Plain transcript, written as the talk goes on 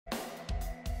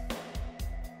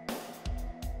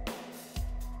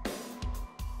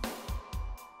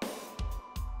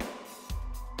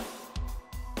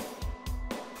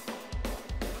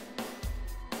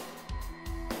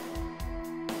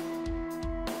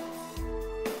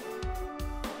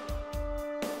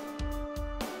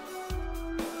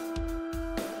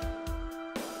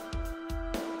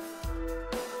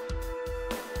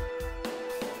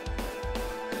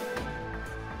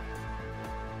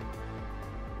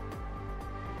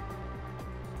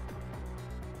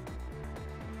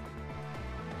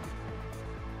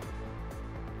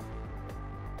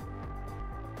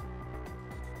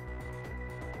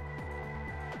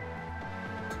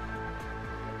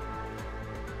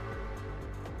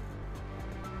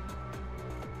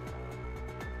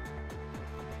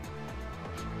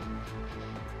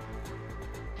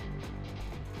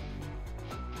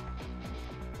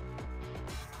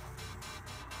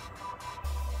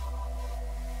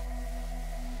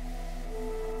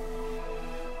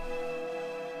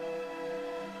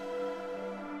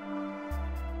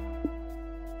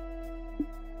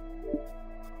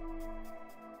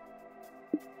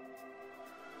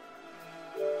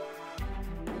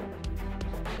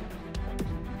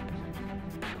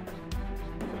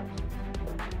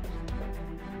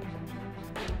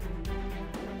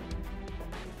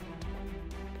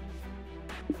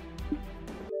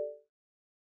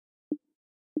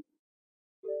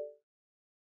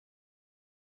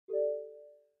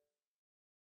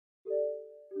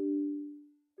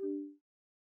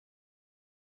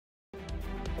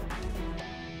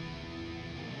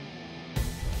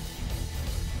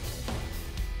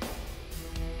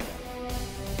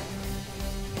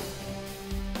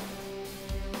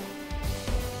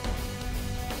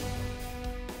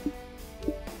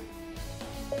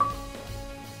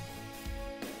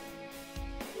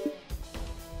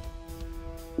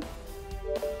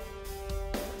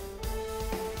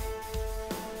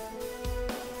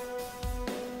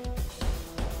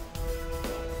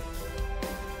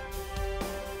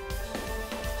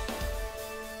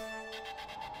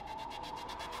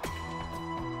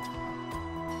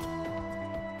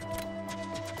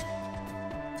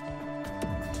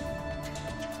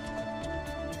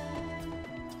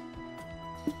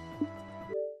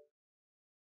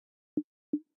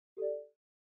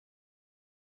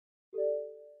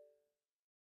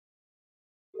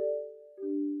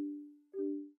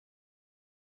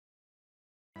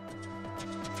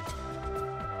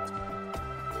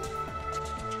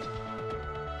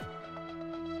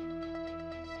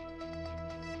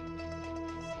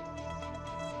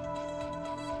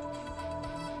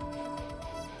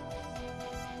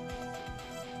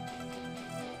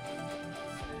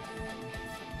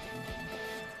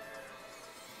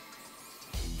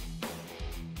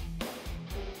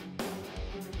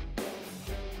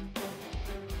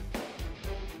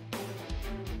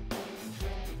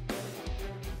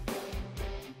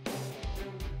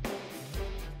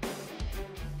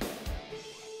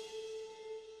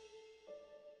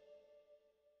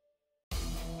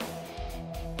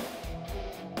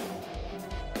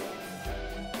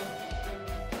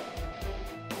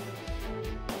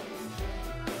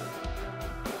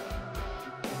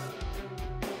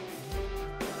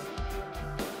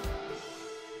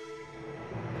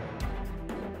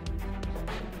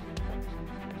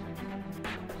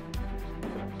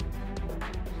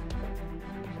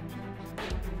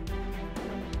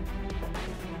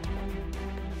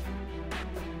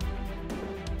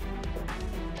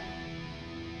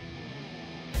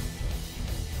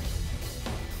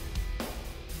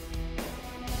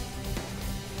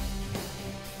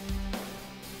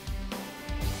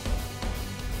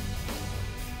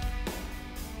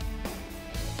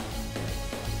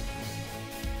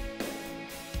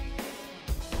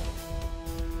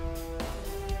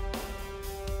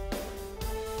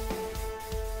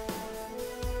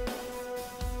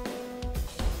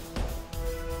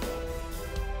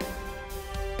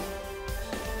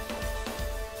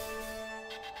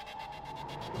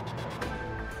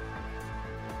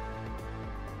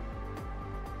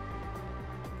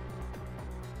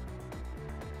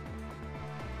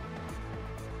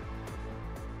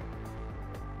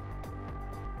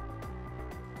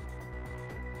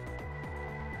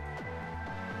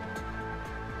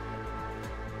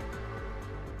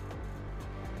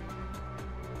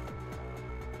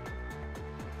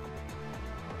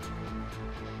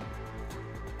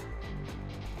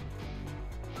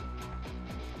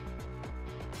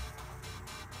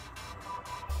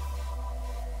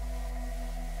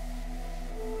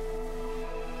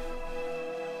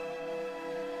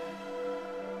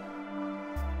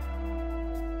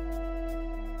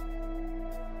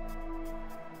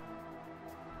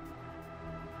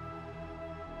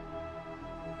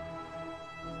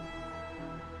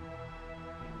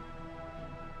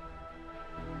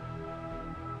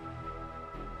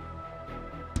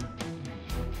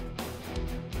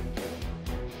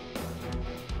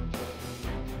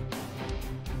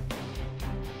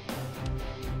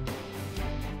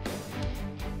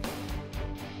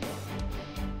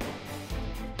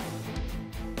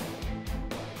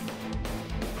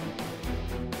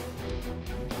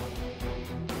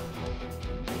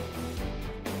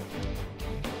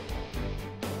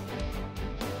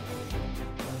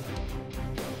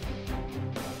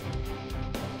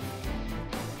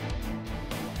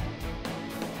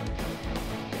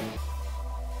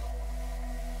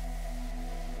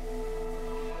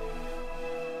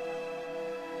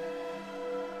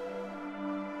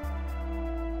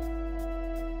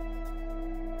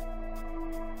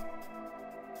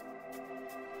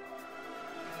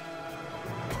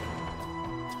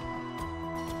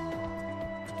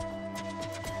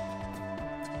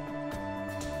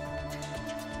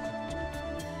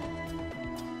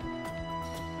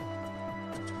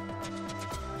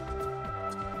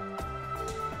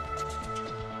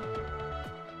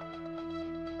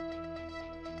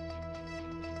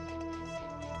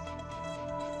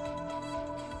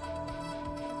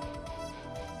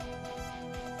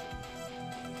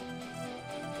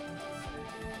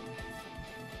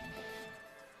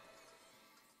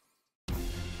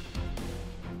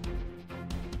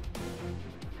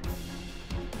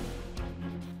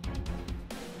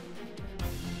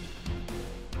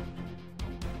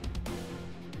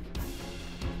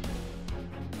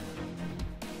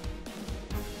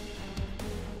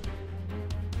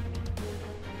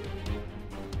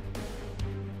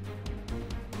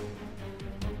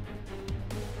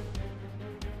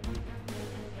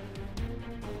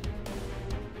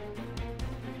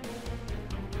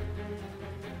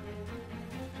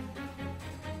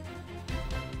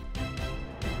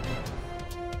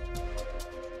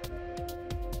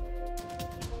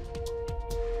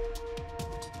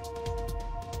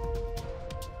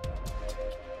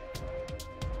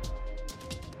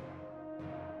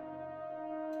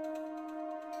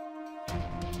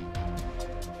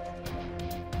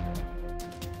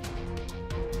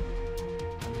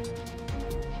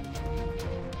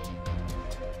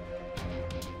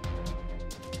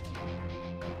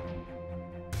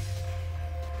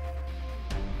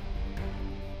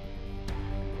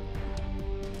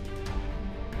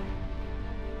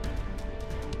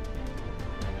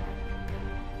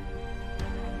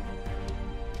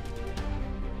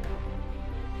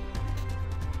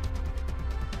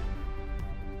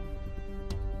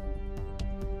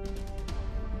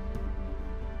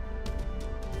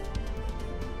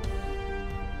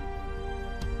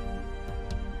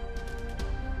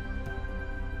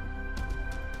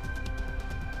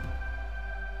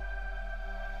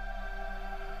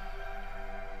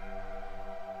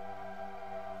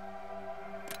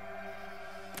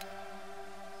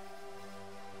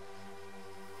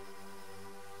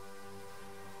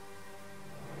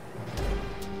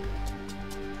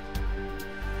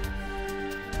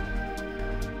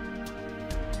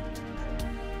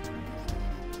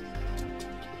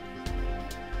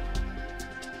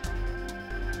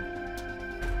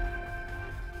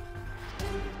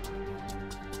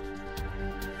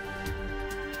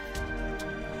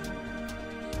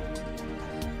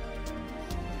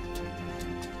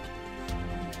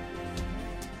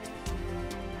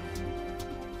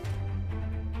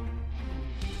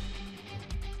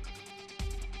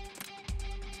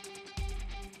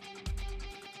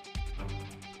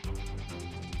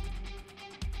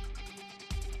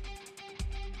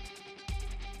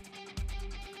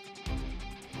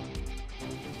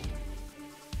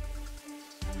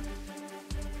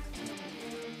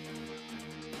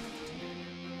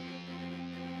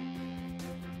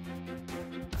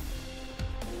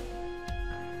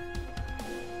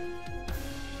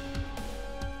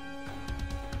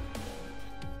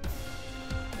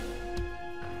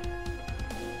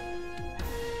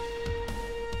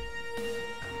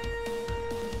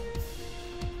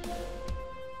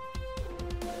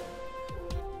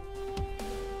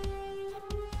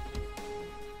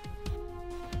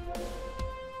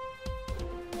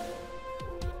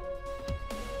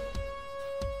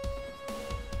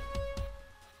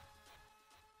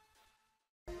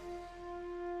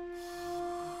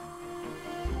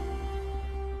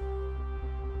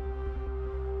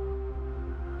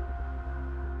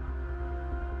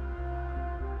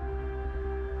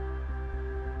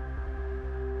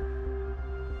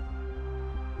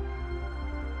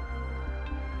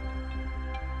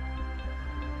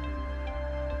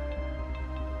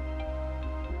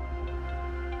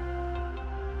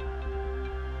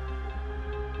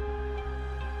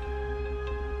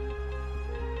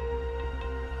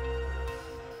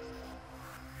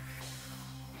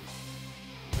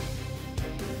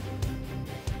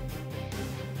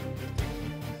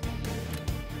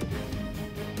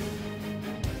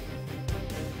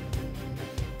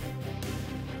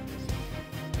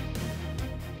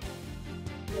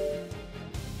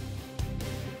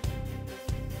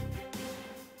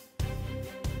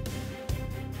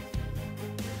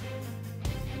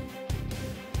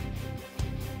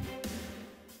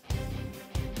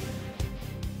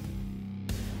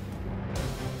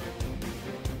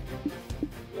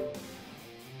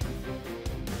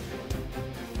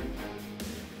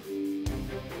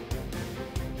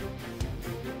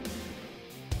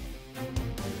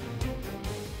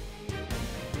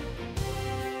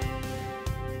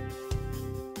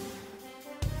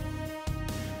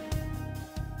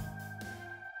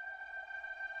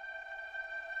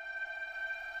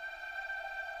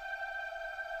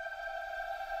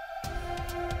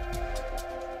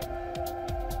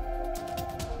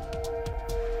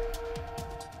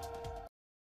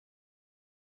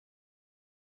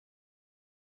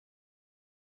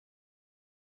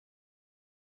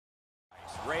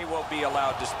Ray will be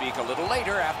allowed to speak a little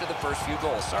later after the first few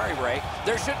goals. Sorry, Ray.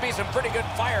 There should be some pretty good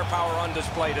firepower on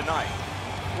display tonight.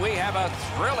 We have a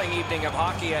thrilling evening of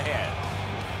hockey ahead.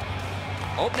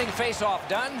 Opening face-off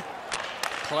done.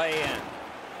 Play in.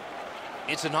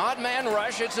 It's an odd man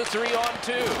rush. It's a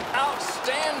 3-on-2.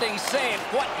 Outstanding save.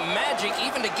 What magic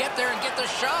even to get there and get the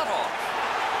shot off.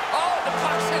 Oh, the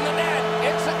puck's in the net.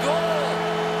 It's a goal.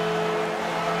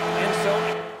 And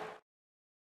so...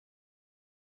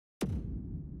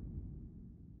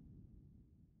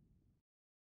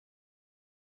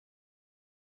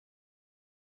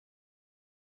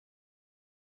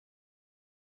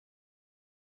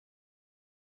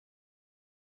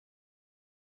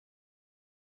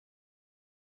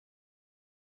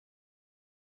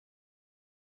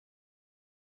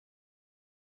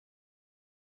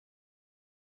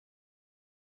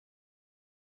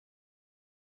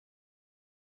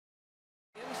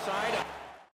 inside.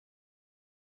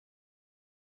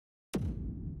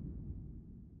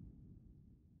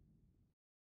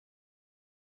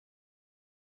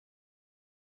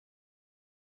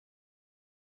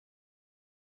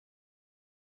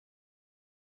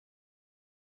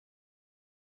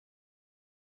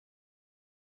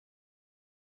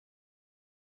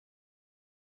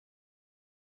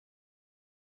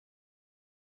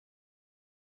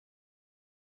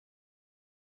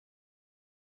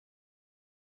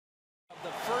 The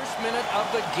first minute of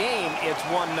the game, it's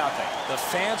 1-0. The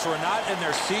fans were not in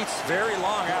their seats very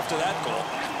long after that goal.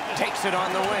 Takes it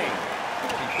on the wing.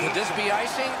 Could this be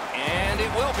icing? And it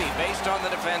will be, based on the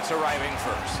defense arriving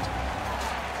first.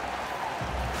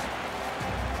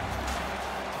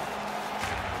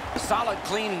 Solid,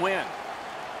 clean win.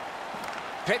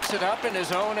 Picks it up in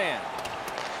his own end.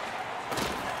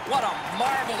 What a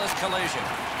marvelous collision.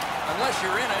 Unless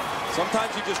you're in it.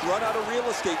 Sometimes you just run out of real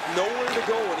estate, nowhere to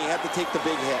go when he had to take the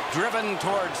big hit. Driven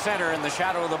towards center in the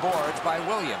shadow of the boards by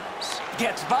Williams.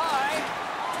 Gets by.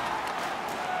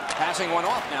 Passing one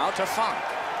off now to Funk.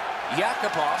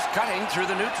 Yakupov's cutting through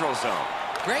the neutral zone.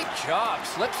 Great job.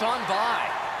 Slips on by.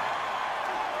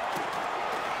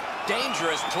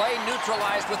 Dangerous play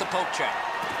neutralized with a poke check.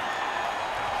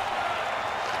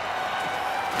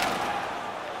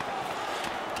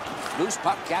 Loose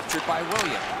puck captured by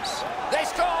Williams. They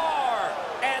score!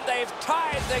 And they've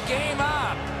tied the game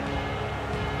up.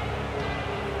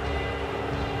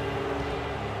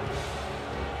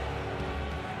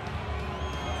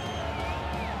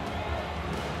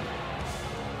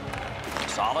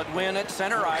 Solid win at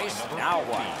center ice. Now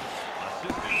what?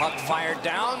 Puck fired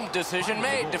down. Decision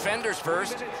made. Defenders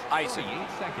first. Icing.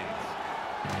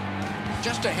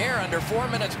 Just a hair under 4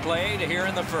 minutes played here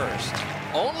in the first.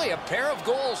 Only a pair of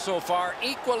goals so far,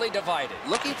 equally divided.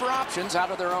 Looking for options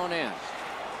out of their own end.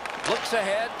 Looks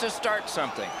ahead to start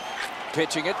something.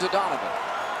 Pitching it to Donovan.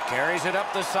 Carries it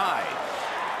up the side.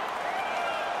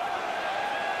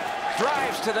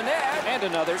 Drives to the net. And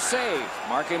another save.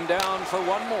 Mark him down for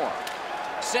one more.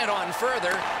 Sent on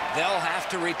further. They'll have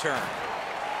to return.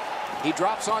 He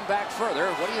drops on back further.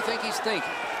 What do you think he's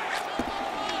thinking?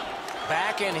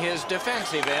 Back in his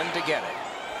defensive end to get it.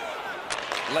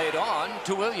 Laid on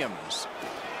to Williams.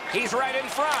 He's right in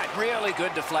front. Really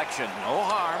good deflection. No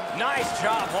harm. Nice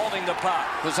job holding the puck.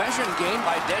 Possession gained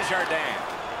by Desjardins.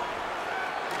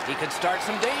 He could start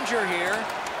some danger here.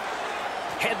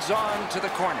 Heads on to the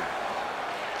corner.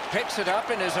 Picks it up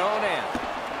in his own end.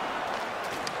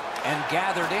 And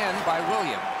gathered in by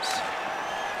Williams.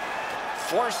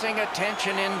 Forcing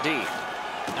attention indeed.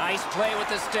 Nice play with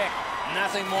the stick.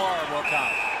 Nothing more will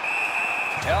come.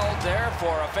 Held there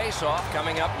for a face-off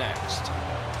coming up next.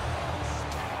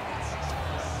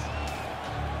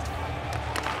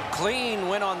 Clean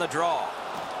win on the draw.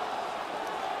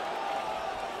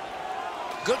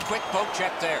 Good quick poke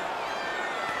check there.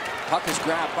 Puck is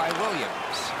grabbed by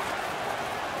Williams.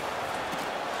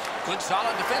 Good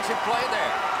solid defensive play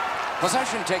there.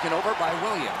 Possession taken over by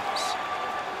Williams.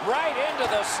 Right into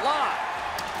the slot.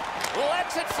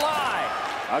 Lets it fly.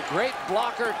 A great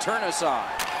blocker turn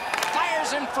aside.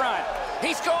 Fires in front.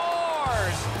 He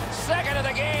scores! Second of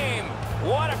the game.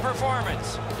 What a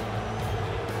performance.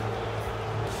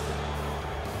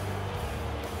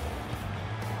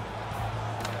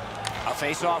 A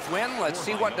face-off win. Let's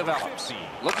see what develops.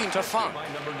 Looking to Funk.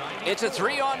 It's a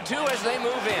 3-on-2 as they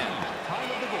move in.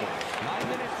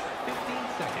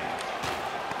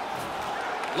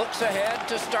 Looks ahead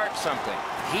to start something.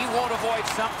 He won't avoid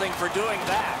something for doing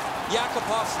that.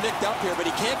 Yakupov's nicked up here, but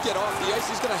he can't get off the ice.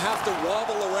 He's going to have to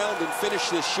wobble around and finish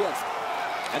this shift.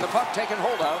 And the puck taken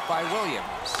hold of by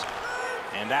Williams.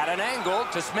 And at an angle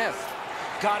to Smith.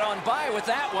 Got on by with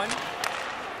that one.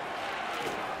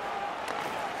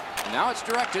 Now it's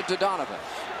directed to Donovan.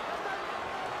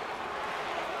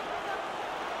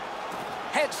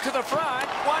 Heads to the front.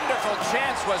 Wonderful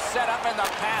chance was set up, and the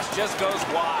pass just goes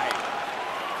wide.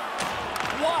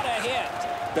 What a hit.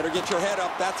 Better get your head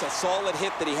up. That's a solid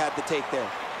hit that he had to take there.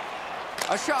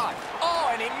 A shot. Oh,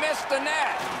 and he missed the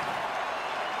net.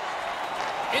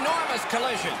 Enormous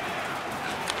collision.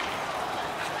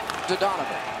 To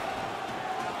Donovan.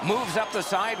 Moves up the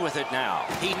side with it now.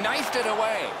 He knifed it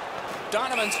away.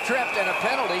 Donovan's tripped, and a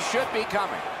penalty should be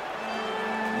coming.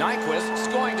 Nyquist's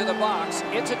going to the box.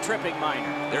 It's a tripping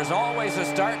minor. There's always a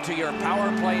start to your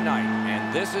power play night,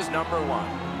 and this is number 1.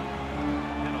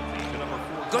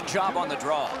 Good job on the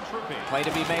draw. Play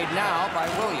to be made now by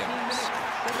Williams.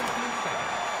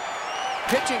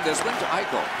 Pitching this one to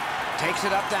Eichel. Takes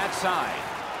it up that side.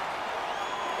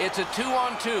 It's a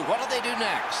 2-on-2. What do they do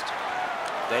next?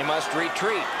 They must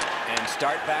retreat and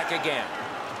start back again.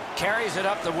 Carries it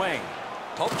up the wing.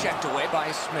 Poke checked away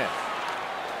by Smith.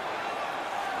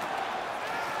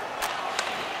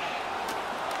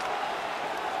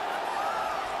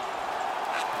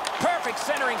 Perfect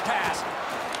centering pass.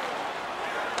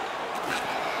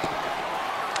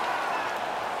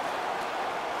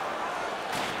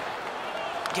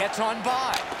 Gets on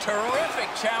by. Terrific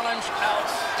challenge.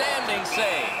 Outstanding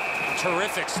save.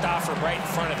 Terrific stop from right in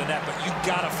front of the net, but you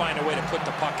got to find a way to put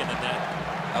the puck in the net.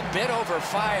 A bit over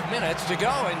 5 minutes to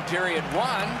go in period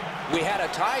 1. We had a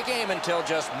tie game until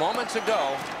just moments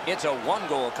ago. It's a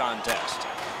 1-goal contest.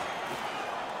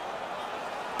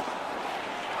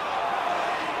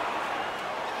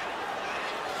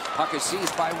 Puck is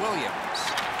seized by Williams.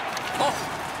 Oh,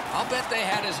 I'll bet they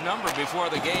had his number before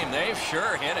the game. They've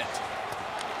sure hit it.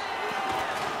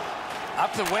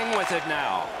 Up the wing with it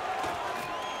now.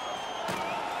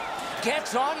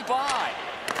 Gets on by.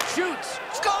 Shoots.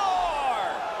 Score!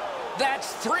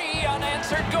 That's 3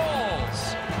 unanswered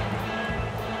goals.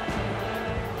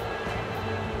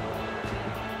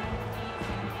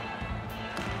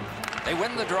 They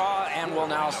win the draw and will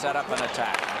now set up an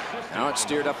attack. Now it's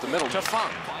steered up the middle to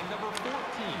Funk. By number 14,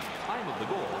 time of the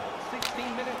goal,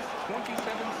 16 minutes,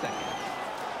 27 seconds.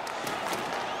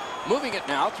 Moving it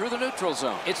now through the neutral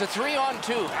zone. It's a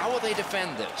 3-on-2. How will they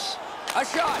defend this? A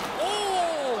shot.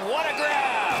 Oh, what a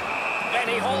grab. And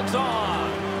he holds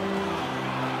on.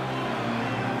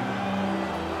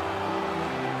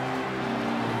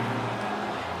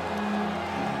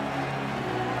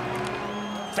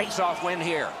 Face-off win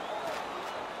here.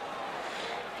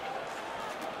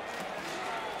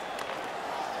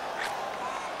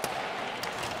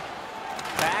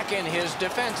 Back in his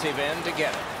defensive end to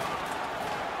get it.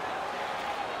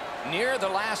 Near the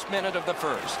last minute of the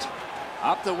first.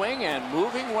 Up the wing and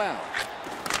moving well.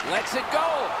 Lets it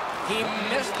go. He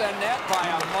missed the net by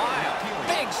a mile.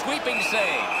 Big sweeping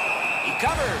save. He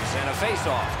covers, and a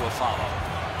face-off will follow.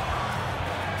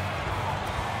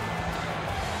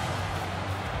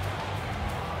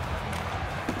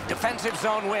 Defensive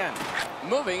zone win.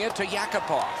 Moving it to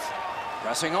Yakupov.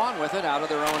 Pressing on with it out of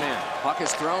their own end. Puck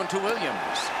is thrown to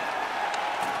Williams.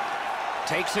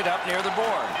 Takes it up near the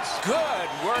boards. Good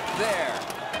work there.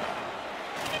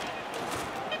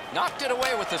 Knocked it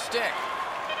away with the stick.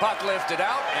 Puck lifted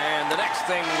out, and the next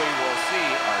thing we will see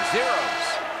are zeros.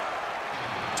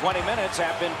 20 minutes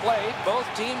have been played. Both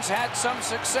teams had some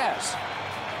success.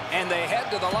 And they head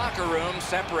to the locker room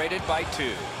separated by 2.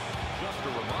 Just a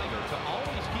reminder to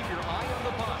always keep your eye on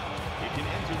the puck. It can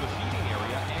enter the seating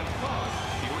area and cause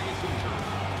serious injury.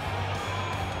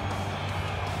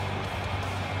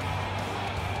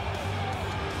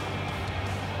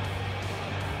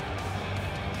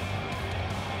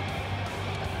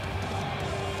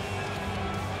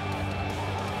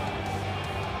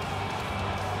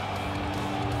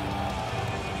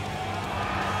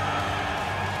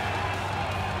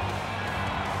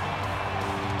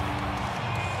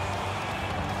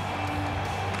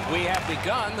 We have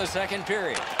begun the second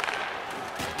period.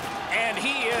 And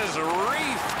he is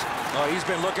reefed. Oh, he's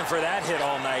been looking for that hit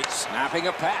all night. Snapping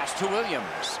a pass to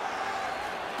Williams.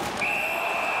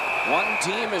 One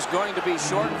team is going to be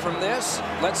short from this.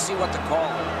 Let's see what the call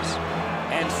is.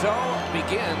 And so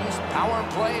begins power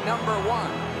play number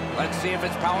 1. Let's see if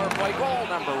it's power play goal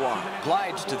number 1.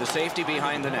 Glides to the safety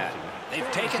behind the net.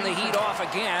 They've taken the heat off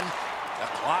again. The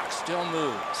clock still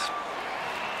moves.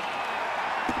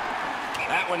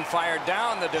 That one fired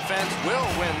down. The defense will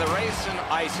win the race, and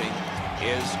icing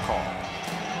is called.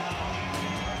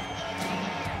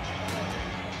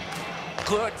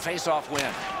 Good face-off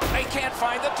win. They can't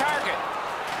find the target.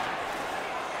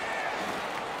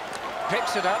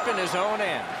 Picks it up in his own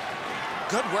end.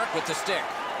 Good work with the stick.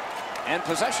 And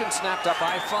possession snapped up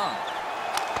by Funk.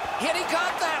 Yet he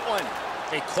got that one.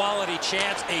 A quality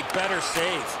chance, a better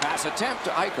save. Pass attempt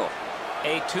to Eichel.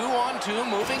 A 2-on-2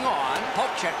 moving on.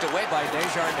 Poke checked away by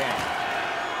Desjardins.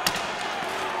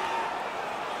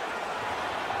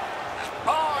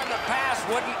 Oh, and the pass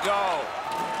wouldn't go.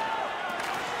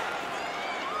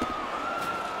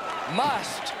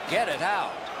 Must get it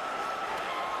out.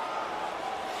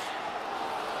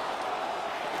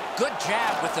 Good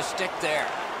jab with the stick there.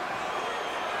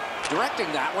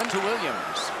 Directing that one to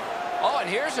Williams. Oh, and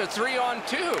here's a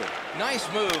 3-on-2. Nice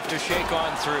move to shake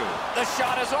on through. The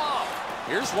shot is off.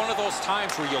 Here's one of those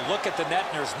times where you look at the net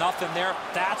and there's nothing there.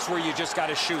 That's where you just got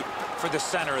to shoot for the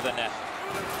center of the net.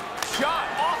 Shot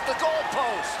off the goal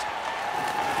post.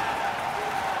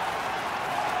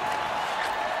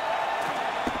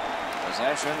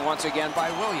 Possession once again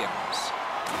by Williams.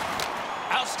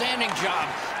 Outstanding job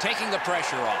taking the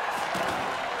pressure off.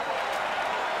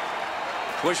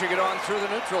 Pushing it on through the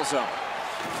neutral zone.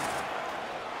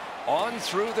 On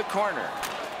through the corner.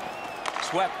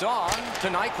 Swept on to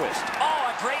Nyquist. Oh,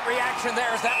 a great reaction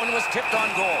there as that one was tipped on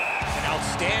goal. An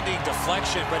outstanding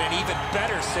deflection, but an even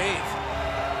better save.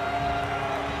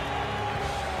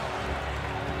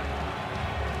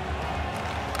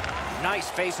 Nice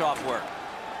face-off work.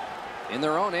 In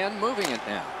their own end, moving it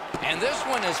now. And this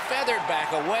one is feathered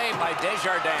back away by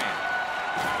Desjardins.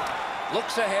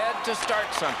 Looks ahead to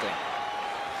start something.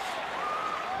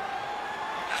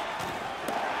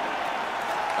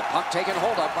 The puck taken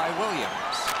hold of by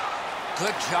Williams.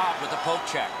 Good job with the poke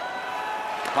check.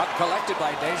 Puck collected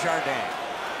by Desjardins.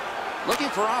 Looking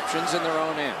for options in their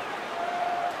own end.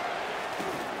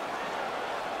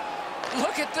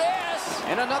 Look at this!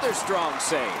 And another strong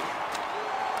save.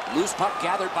 Loose puck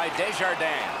gathered by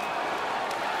Desjardins.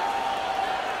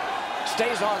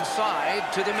 Stays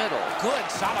onside to the middle. Good,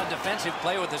 solid defensive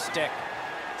play with the stick.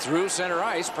 Through center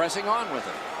ice, pressing on with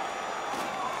it.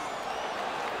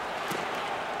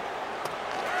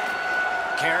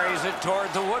 Carries it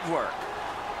toward the woodwork.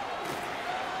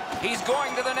 He's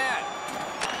going to the net.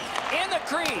 In the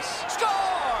crease.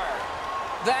 Score!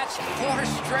 That's 4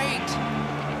 straight.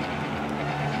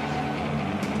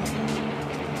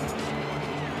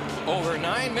 Over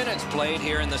 9 minutes played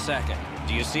here in the second.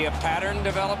 Do you see a pattern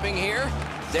developing here?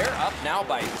 They're up now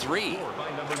by 3.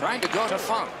 Trying to go to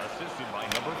Funk. Assisted by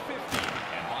number 50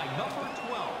 and by number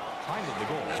 12. Time of the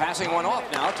goal. Passing one off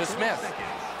now to Smith.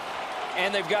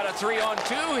 And they've got a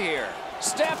 3-on-2 here.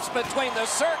 Steps between the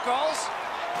circles.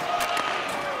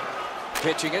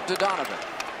 Pitching it to Donovan.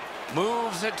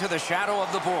 Moves it to the shadow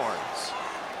of the boards.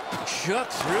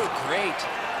 Shook through great.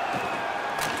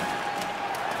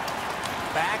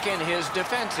 Back in his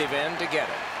defensive end to get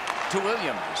it. To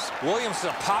Williams. Williams is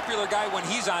a popular guy when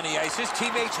he's on the ice. His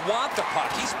teammates want the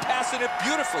puck. He's passing it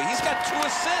beautifully. He's got 2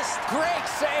 assists. Great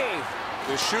save.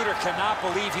 The shooter cannot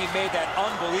believe he made that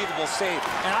unbelievable save,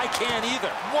 and I can't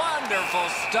either. Wonderful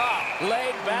stop.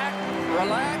 Laid back,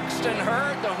 relaxed, and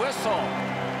heard the whistle.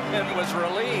 And was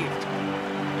relieved.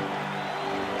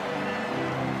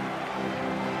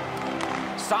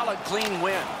 Solid, clean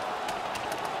win.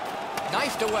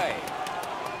 Knifed away.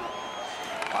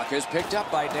 Puck is picked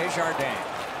up by Desjardins.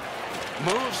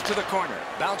 Moves to the corner.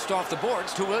 Bounced off the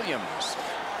boards to Williams.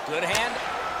 Good hand.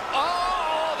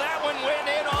 Oh, that one went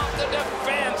in off the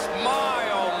defense. My,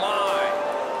 oh, my.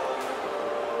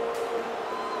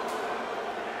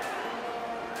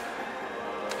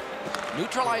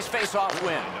 Neutralized face-off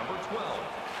win. Number 12.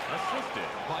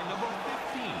 Assisted by number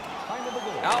 15. Time of the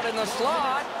goal. Out in the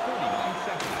slot. 39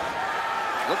 seconds.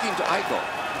 Looking to Eichel.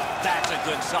 That's a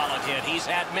good solid hit. He's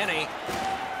had many.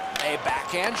 A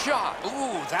backhand shot.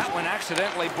 Ooh, that one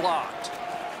accidentally blocked.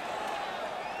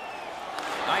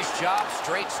 Nice job.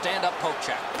 Straight stand-up poke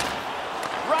check.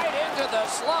 Right into the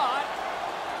slot.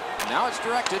 Now it's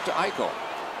directed to Eichel.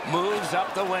 Moves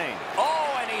up the wing.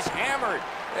 Oh, and he's hammered.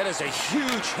 That is a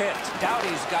huge hit.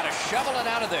 Doughty's got to shovel it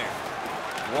out of there.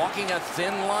 Walking a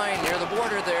thin line near the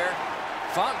border there.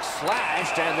 Funk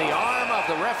slashed, and the arm of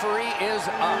the referee is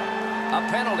up. A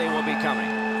penalty will be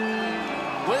coming.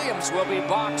 Williams will be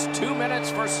boxed 2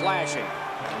 minutes for slashing.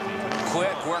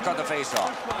 Quick work on the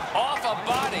faceoff. Off a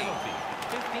body.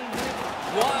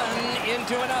 One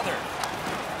into another.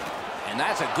 And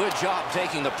that's a good job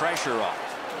taking the pressure off.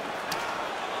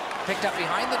 Picked up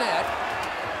behind the net.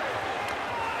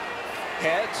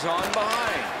 Heads on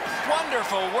behind.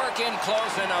 Wonderful work in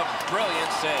close and a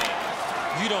brilliant save.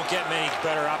 You don't get many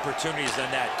better opportunities than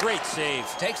that. Great save.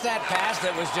 Takes that pass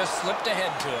that was just slipped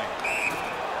ahead to him.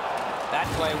 That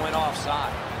play went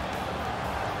offside.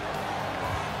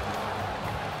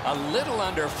 A little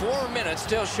under 4 minutes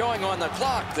still showing on the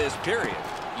clock this period.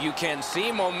 You can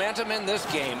see momentum in this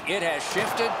game. It has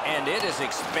shifted, and it is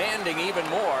expanding even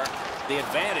more. The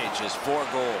advantage is 4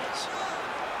 goals.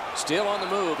 Still on the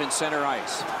move in center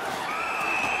ice.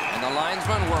 And the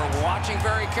linesmen were watching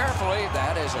very carefully.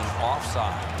 That is an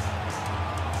offside.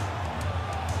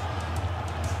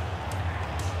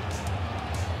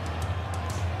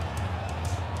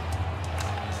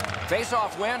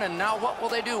 Face-off win, and now what will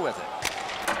they do with it?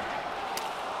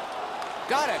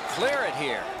 Gotta clear it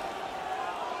here.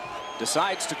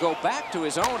 Decides to go back to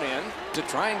his own end to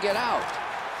try and get out.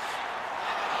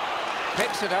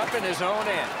 Picks it up in his own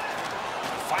end.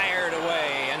 Fired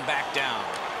away and back down.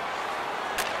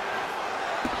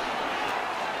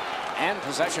 And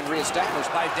possession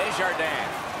reestablished by Desjardins.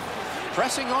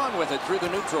 Pressing on with it through the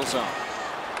neutral zone.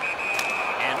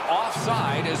 And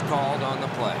offside is called on the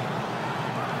play.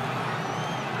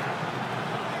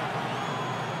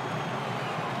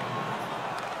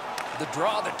 The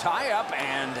draw, the tie-up,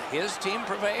 and his team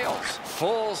prevails.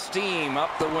 Full steam up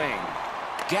the wing.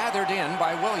 Gathered in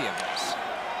by Williams.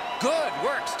 Good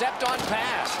work, stepped on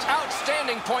past.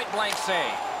 Outstanding point-blank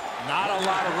save. Not a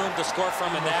lot of room to score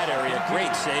from in that area.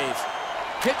 Great save.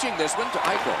 Pitching this one to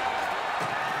Eichel.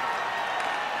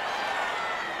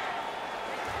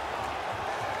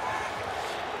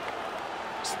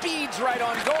 Speeds right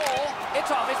on goal.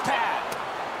 It's off his pad.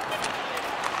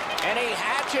 And he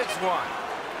hatchets one.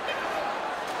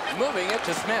 Moving it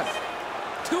to Smith.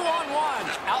 2-on-1.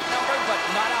 Outnumbered, but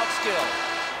not outskilled.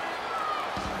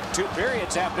 2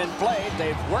 periods have been played.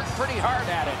 They've worked pretty hard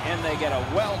at it, and they get a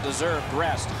well-deserved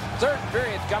rest. 3rd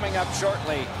period coming up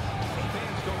shortly. Hey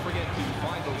fans, don't forget to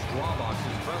find those draw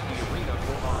boxes throughout the arena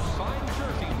for our signed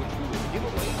jersey, which we will give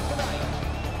away tonight.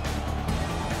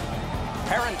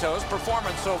 Parenteau's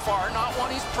performance so far, not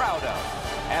one he's proud of,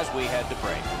 as we head to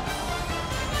break.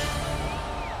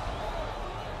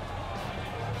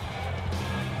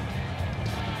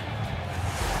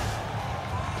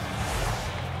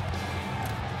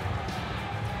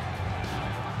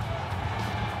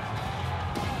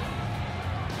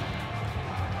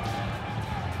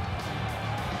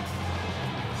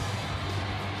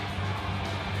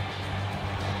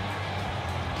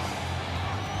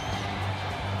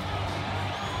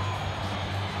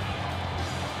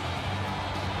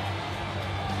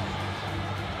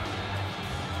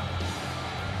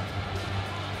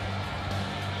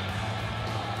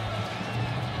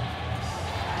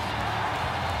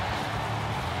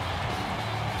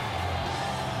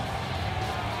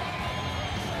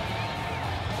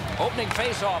 Opening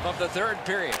face-off of the 3rd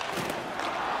period.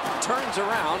 Turns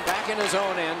around back in his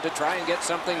own end to try and get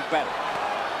something better.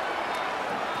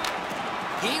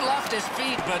 He left his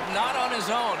feet, but not on his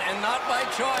own, and not by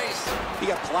choice. He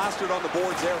got plastered on the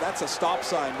boards there. That's a stop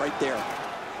sign right there.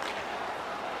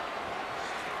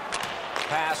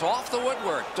 Pass off the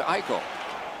woodwork to Eichel.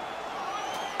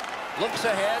 Looks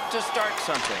ahead to start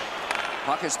something.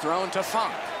 Puck is thrown to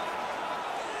Funk.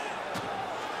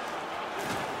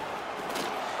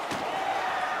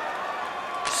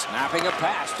 Snapping a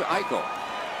pass to Eichel.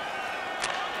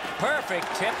 Perfect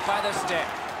tip by the stick.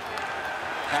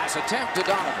 Pass attempt to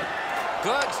Donovan.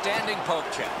 Good standing poke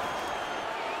check.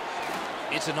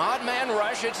 It's an odd man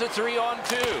rush. It's a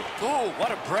 3-on-2. Ooh,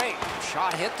 what a break.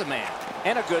 Shot hit the man.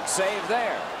 And a good save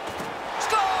there.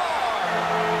 Score!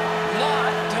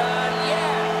 Not done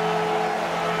yet.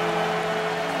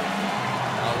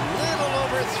 A little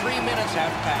over 3 minutes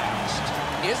have passed.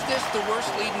 Is this the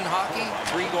worst lead in hockey?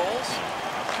 3 goals?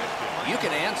 You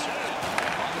can answer.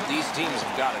 These teams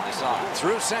have got to decide.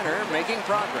 Through center, making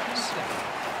progress.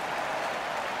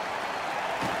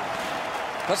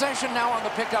 Possession now on the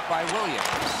pickup by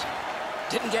Williams.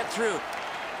 Didn't get through.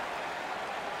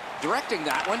 Directing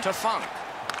that one to Funk.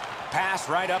 Pass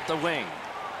right up the wing.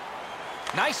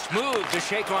 Nice move to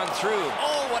shake on through.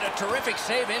 Oh, what a terrific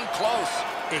save in close.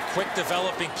 A quick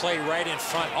developing play right in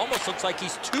front. Almost looks like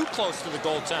he's too close to the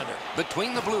goaltender.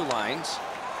 Between the blue lines.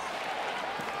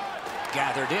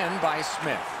 Gathered in by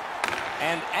Smith.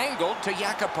 And angled to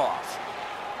Yakupov.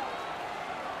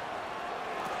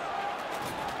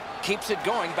 Keeps it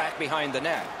going back behind the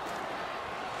net.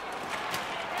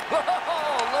 Whoa,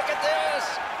 look at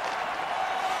this!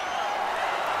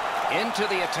 Into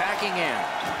the attacking end.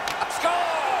 Score!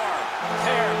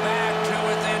 They're back to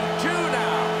within 2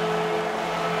 now.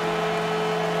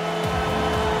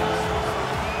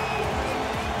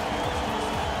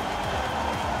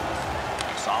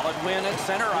 Solid win at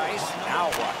center ice.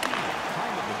 Now what?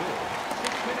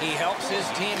 He helps his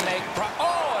team make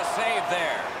a save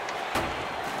there.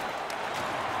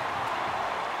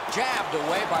 Jabbed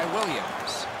away by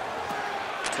Williams.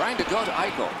 Trying to go to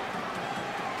Eichel.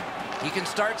 He can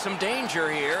start some danger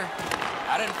here.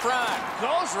 Out in front.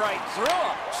 Goes right through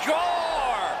him.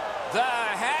 Score! The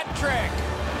hat trick.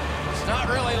 It's not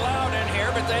really loud in here,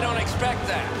 but they don't expect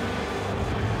that.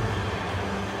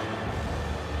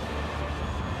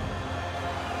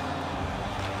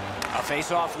 A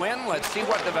face-off win. Let's see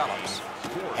what develops.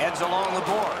 Heads along the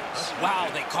boards. Wow,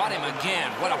 they caught him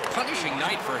again. What a punishing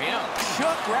night for him.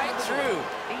 Shook right through.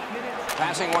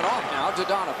 Passing one off now to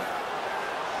Donovan.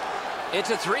 It's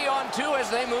a 3-on-2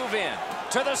 as they move in.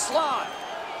 To the slot.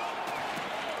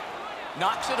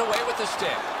 Knocks it away with the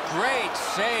stick. Great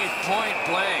save, point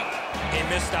blank. A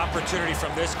missed opportunity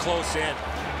from this close in.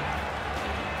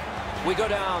 We go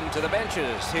down to the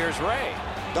benches. Here's Ray.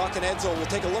 Doc and Enzo will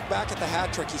take a look back at the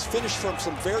hat trick. He's finished from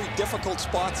some very difficult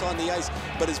spots on the ice,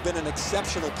 but has been an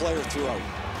exceptional player throughout.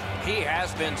 He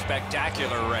has been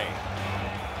spectacular, Ray.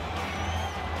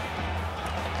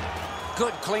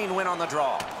 Good clean win on the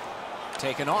draw.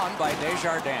 Taken on by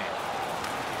Desjardins.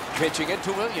 Pitching it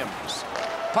to Williams.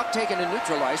 Puck taken and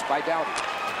neutralized by Doughty.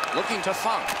 Looking to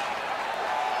Funk.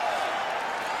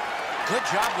 Good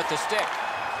job with the stick.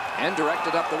 And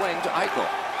directed up the wing to Eichel.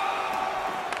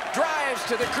 Drives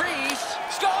to the crease.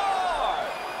 Score!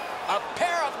 A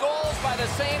pair of goals by the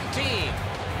same team.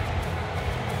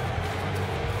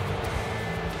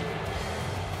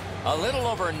 A little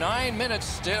over 9 minutes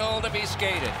still to be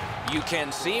skated. You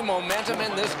can see momentum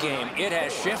in this game. It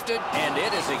has shifted, and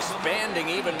it is expanding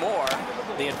even more.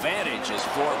 The advantage is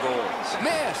 4 goals.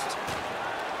 Missed.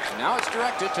 Now it's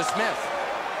directed to Smith.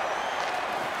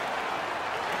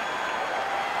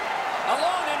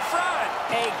 Alone in front.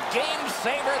 A game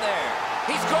saver there.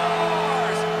 He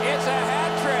scores. It's a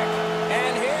hat trick.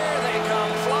 And here they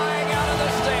come flying out of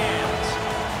the stands.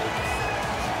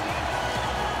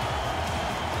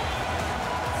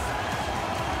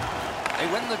 They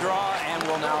win the draw and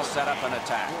will now set up an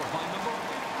attack.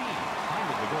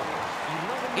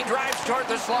 He drives toward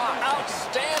the slot.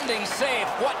 Outstanding save.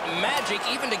 What magic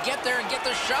even to get there and get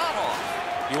the shot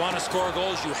off. You want to score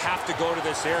goals, you have to go to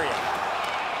this area.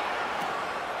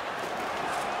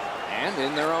 And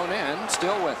in their own end,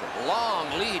 still with it. Long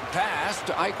lead pass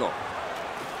to Eichel.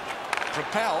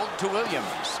 Propelled to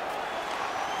Williams.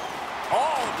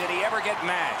 Oh, did he ever get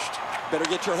mashed? Better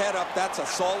get your head up. That's a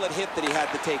solid hit that he had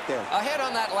to take there. Ahead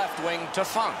on that left wing to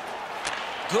Funk.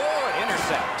 Good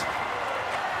intercept.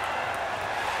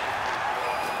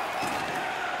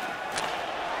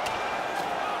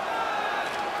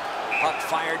 Puck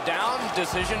fired down.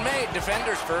 Decision made.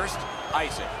 Defenders first.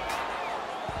 Icing.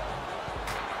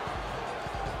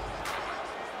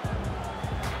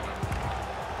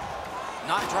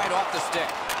 Knocked right off the stick.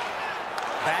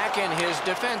 Back in his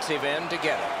defensive end to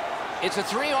get it. It's a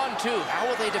 3-on-2. How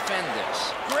will they defend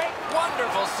this? Great,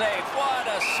 wonderful save. What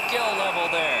a skill level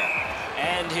there.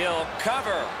 And he'll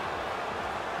cover.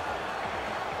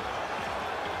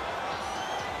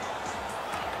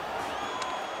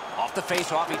 Off the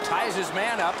face-off, he ties his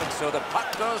man up, and so the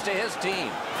puck goes to his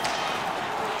team.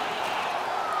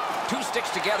 2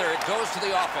 sticks together, it goes to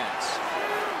the offense.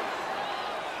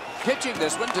 Pitching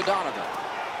this one to Donovan.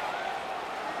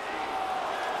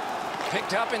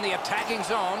 Picked up in the attacking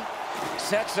zone.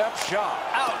 Sets up Xohl.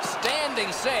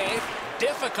 Outstanding save.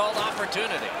 Difficult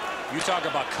opportunity. You talk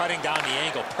about cutting down the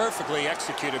angle. Perfectly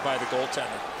executed by the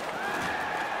goaltender.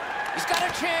 He's got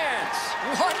a chance.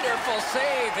 Wonderful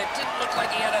save. It didn't look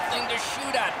like he had a thing to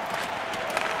shoot at.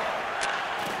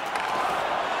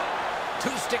 2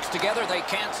 sticks together, they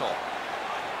cancel.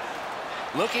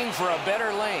 Looking for a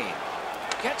better lane.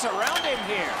 Gets around him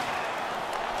here.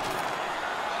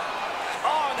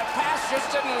 Oh, the pass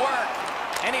just didn't work.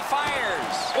 And he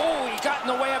fires. Oh, he got in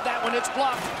the way of that one. It's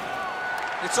bluffed.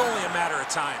 It's only a matter of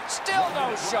time. Still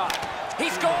no shot. He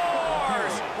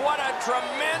scores. What a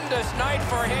tremendous night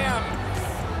for him.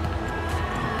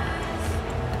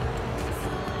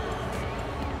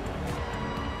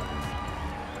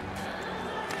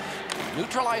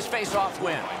 Neutralized face-off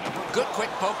win. Good quick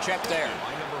poke check there.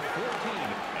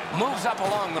 Moves up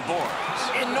along the boards.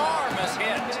 Enormous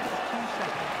hit.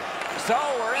 So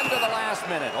we're into the last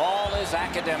minute. All is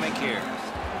academic here.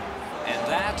 And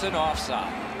that's an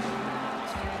offside.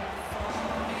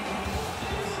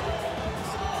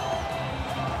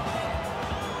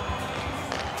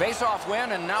 Face-off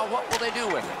win, and now what will they do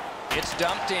with it? It's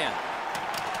dumped in.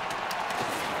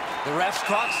 The refs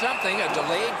caught something, a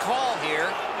delayed call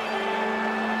here.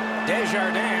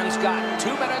 Desjardins got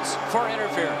 2 minutes for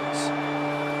interference.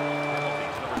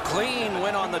 Clean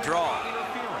win on the draw.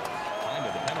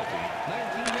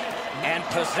 And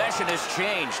possession has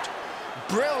changed.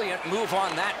 Brilliant move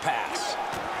on that pass.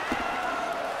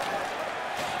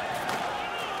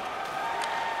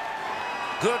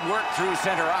 Good work through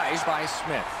center ice by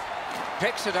Smith.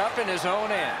 Picks it up in his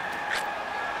own end.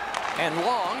 And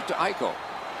long to Eichel.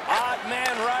 Odd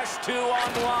man rush,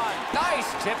 2-on-1.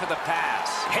 Nice tip of the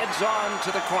pass. Heads on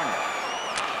to the corner.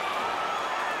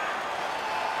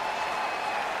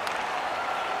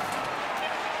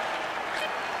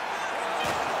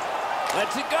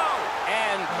 Lets it go,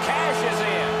 and cashes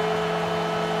in.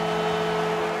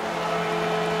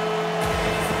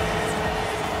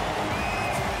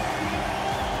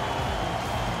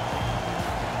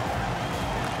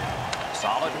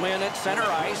 Solid win at center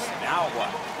ice. Now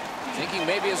what? Thinking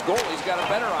maybe his goalie's got a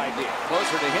better idea.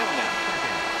 Closer to him now.